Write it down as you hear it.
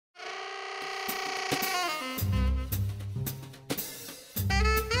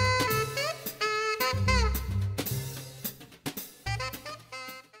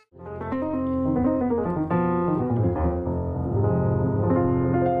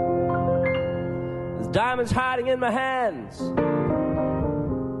diamonds hiding in my hands.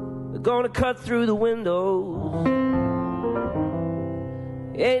 They're gonna cut through the windows.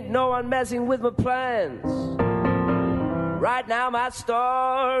 Ain't no one messing with my plans. Right now my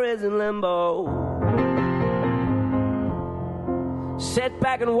star is in limbo. Sit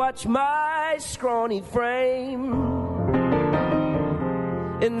back and watch my scrawny frame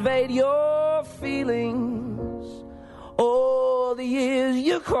invade your feelings. All the years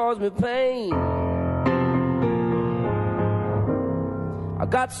you caused me pain. I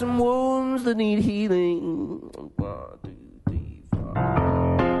got some wounds that need healing. 1, 2, 3, 4.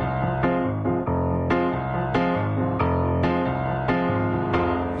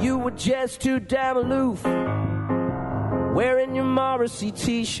 You were just too damn aloof, wearing your Morrissey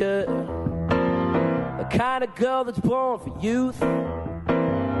t-shirt, the kind of girl that's born for youth.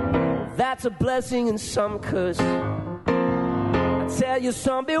 That's a blessing and some curse. I tell you,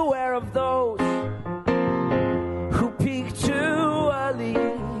 some beware of those who peak too early.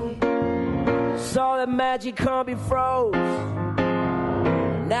 Saw that magic can't be froze.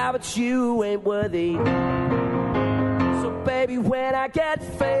 Now but you ain't worthy. So baby, when I get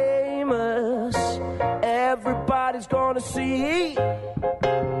famous, everybody's gonna see. Ooh,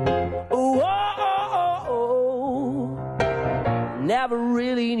 oh, oh, oh, oh. Never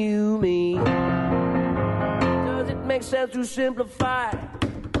really knew me. Does it make sense to simplify?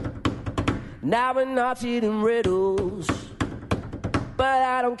 Now we're not eating riddles, but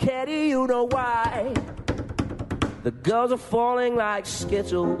I don't care, do you know why? The girls are falling like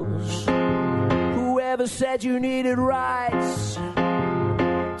Skittles. Whoever said you needed rights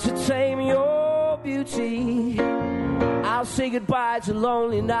to tame your beauty? I'll say goodbye to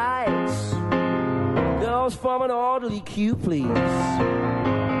lonely nights. Girls from an orderly queue, please.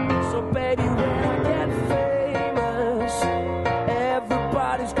 So baby, when I get famous,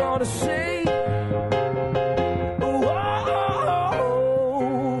 everybody's gonna see. Ooh, oh, oh,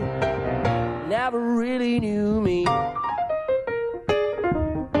 oh. Never really knew me.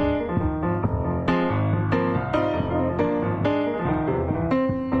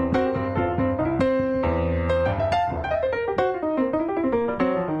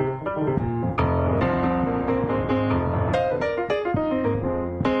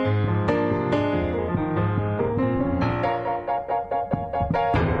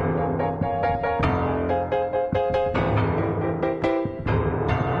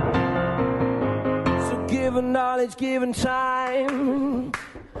 Knowledge given time,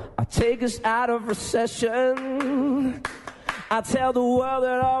 I'll take us out of recession. I'll tell the world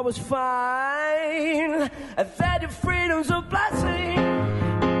that all was fine, and that your freedom's a blessing.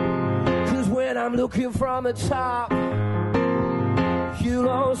 'Cause when I'm looking from the top, you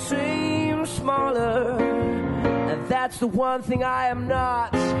all seem smaller, and that's the one thing I am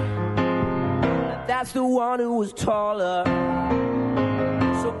not. And that's the one who was taller.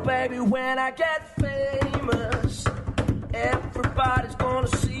 So baby, when I get famous, everybody's gonna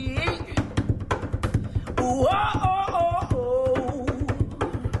see. Ooh, oh, oh, oh, oh.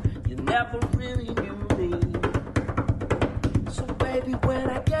 You never really knew me. So baby, when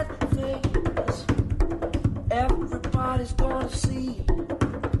I get famous, everybody's gonna see.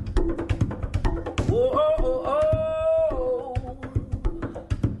 Oh, oh, oh, oh.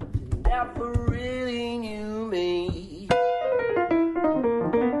 You never really knew me.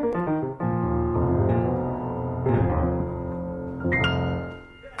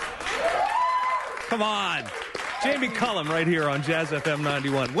 Come on. Jamie Cullum right here on Jazz FM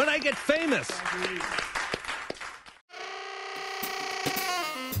 91. When I Get Famous.